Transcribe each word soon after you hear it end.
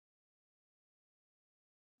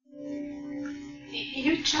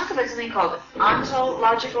You talk about something called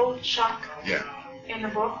ontological shock in the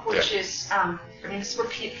book, which is, this is where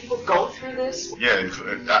people go through this? Yeah,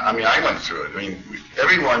 I went through it.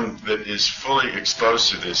 Everyone that is fully exposed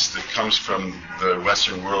to this, that comes from the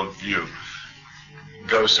Western world view,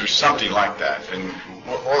 goes through something like that. And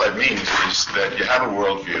all that means is that you have a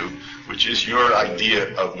worldview, which is your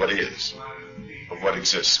idea of what is, of what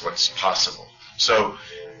exists, what's possible. So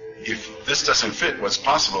if this doesn't fit what's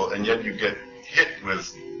possible, and yet you get hit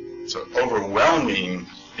with so overwhelming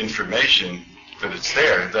information that it's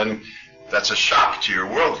there, then that's a shock to your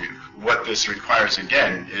worldview. What this requires,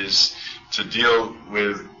 again, is to deal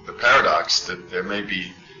with the paradox that there may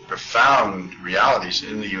be profound realities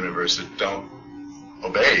in the universe that don't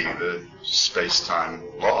obey the space-time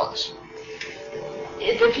laws.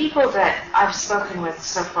 The people that I've spoken with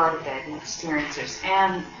so far today, the experiencers,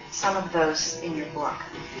 and some of those in your book,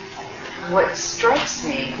 what strikes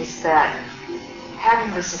me is that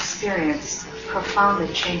having this experience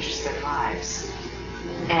profoundly changes their lives.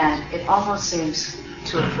 And it almost seems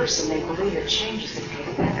to a person they believe it changes them for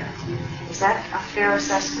the better. Is that a fair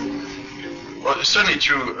assessment? Well, it's certainly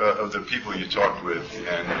true of the people you talked with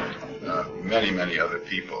and many, many other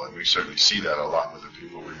people. And we certainly see that a lot with the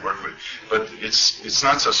people we work with. But it's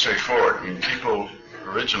not so straightforward. People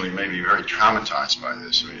originally may be very traumatized by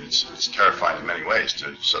this. It's terrifying in many ways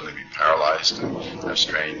to suddenly be paralyzed and have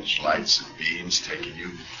strange lights and beings taking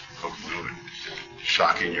you,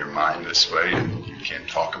 shocking your mind this way, and you can't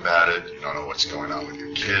talk about it. You don't know what's going on with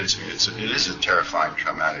your kids. It is a terrifying,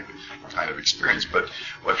 traumatic kind of experience. But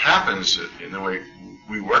what happens in the way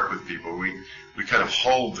we work with people, we kind of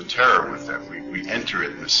hold the terror with them. We enter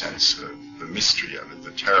it in the sense of the mystery of it,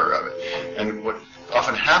 the terror of it. And what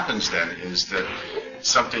often happens then is that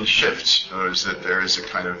something shifts. In other words, that there is a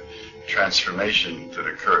kind of transformation that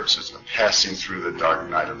occurs. It's a passing through the dark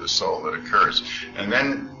night of the soul that occurs. And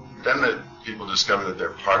then the people discover that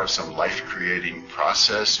they're part of some life-creating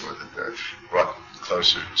process, or that they're brought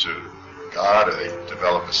closer to God, or they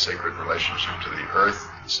develop a sacred relationship to the earth,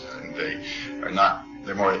 and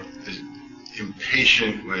they're more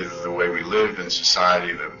impatient with the way we live in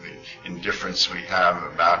society, the indifference we have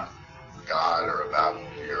about God or about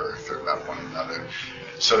the earth or about one another.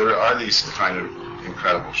 So there are these kind of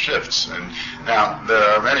incredible shifts. And now there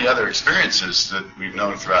are many other experiences that we've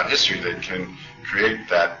known throughout history that can create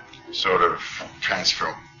that sort of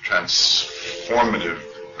transformative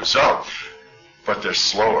result, but they're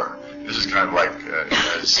slower. This is kind of like,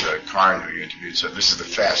 as Karn, who you interviewed, said, this is the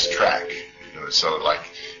fast track. It's sort of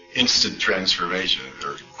like instant transformation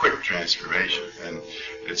or quick transformation. And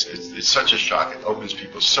it's such a shock. It opens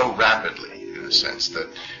people so rapidly, in a sense, that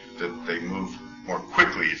they move more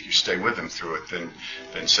quickly if you stay with them through it than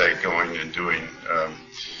say, going and doing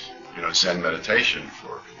Zen meditation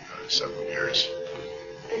for several years.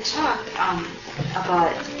 They talk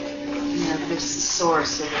about this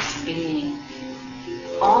source or this being.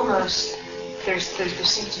 Almost there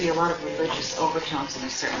seems to be a lot of religious overtones in a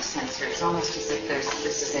certain sense. Or it's almost as if this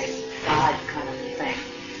is a God kind of thing.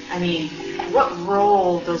 What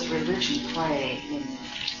role does religion play in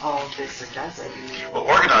all of this, or does it? Well,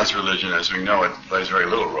 organized religion, as we know it, plays very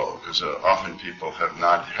little role, because often people have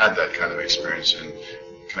not had that kind of experience in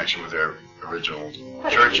connection with their original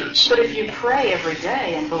churches. But if you pray every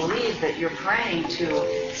day and believe that you're praying to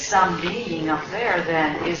some being up there,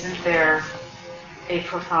 then isn't there a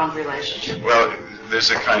profound relationship? Well,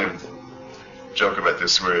 there's a kind of joke about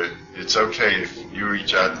this where it's okay if you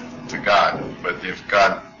reach out to God, but if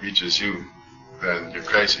God reaches you, then you're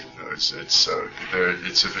crazy. It's if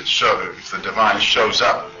the divine shows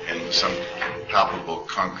up in some palpable,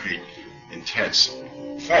 concrete, intense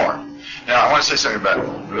form. Now, I want to say something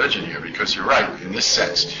about religion here, because you're right in this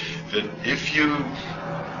sense, that if you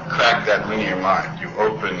crack that linear mind, you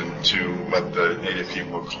open to what the native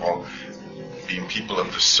people call being people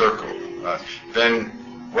of the circle, then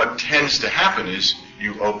what tends to happen is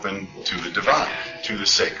you open to the divine, to the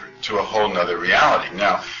sacred, to a whole nother reality.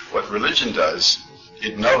 Now, what religion does,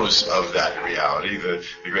 it knows of that reality. The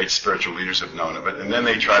great spiritual leaders have known of it, and then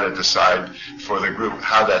they try to decide for the group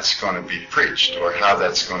how that's going to be preached, or how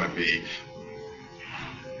that's going to be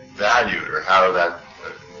valued, or how that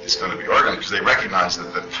is going to be organized, because they recognize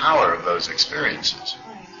that the power of those experiences.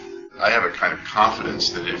 I have a kind of confidence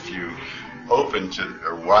that if you open to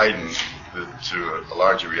or widen to a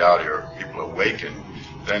larger reality, or people awaken,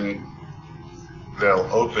 then they'll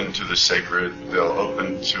open to the sacred, they'll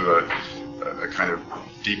open to a kind of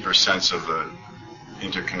deeper sense of the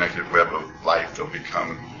interconnected web of life. They'll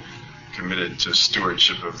become committed to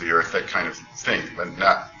stewardship of the earth, that kind of thing. But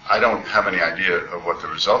I don't have any idea of what the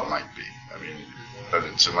result might be. but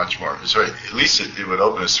it's a much more, at least it would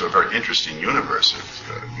open us to a very interesting universe if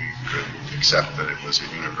we could accept that it was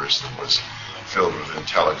a universe that was filled with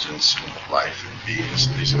intelligence and life and beings.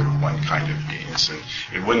 These are one kind of beings, and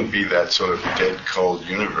it wouldn't be that sort of dead, cold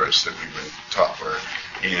universe that we've been taught we're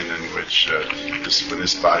in which when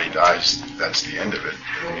this body dies, that's the end of it.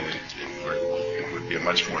 I mean, it would be a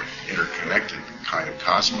much more interconnected kind of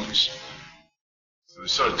cosmos. So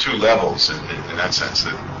there's sort of two levels in that sense,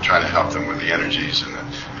 that trying to help them with the energies and the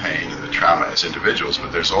pain and the trauma as individuals,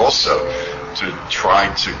 but there's also to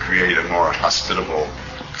try to create a more hospitable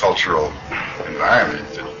cultural environment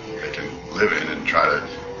that they can live in and try to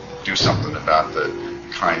do something about the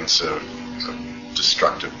kinds of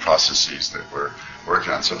destructive processes that we're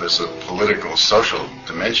working on. So there's a political, social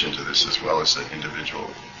dimension to this as well as an individual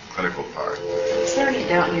clinical part. Is there any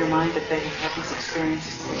doubt in your mind that they have these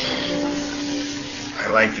experiences? I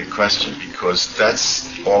like the question because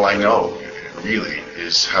that's all I know, really,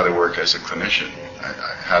 is how to work as a clinician.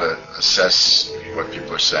 How to assess what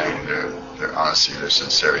people are saying, their honesty, their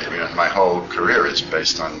sincerity. I mean, my whole career is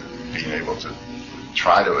based on being able to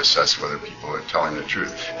try to assess whether people are telling the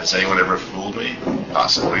truth. Has anyone ever fooled me?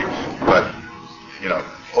 Possibly. But,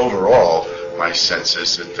 overall, my sense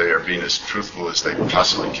is that they are being as truthful as they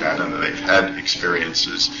possibly can and that they've had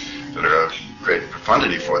experiences that are of great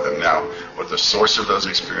profundity for them. Now, what the source of those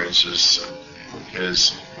experiences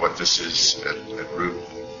is, what this is at root,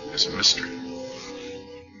 is a mystery.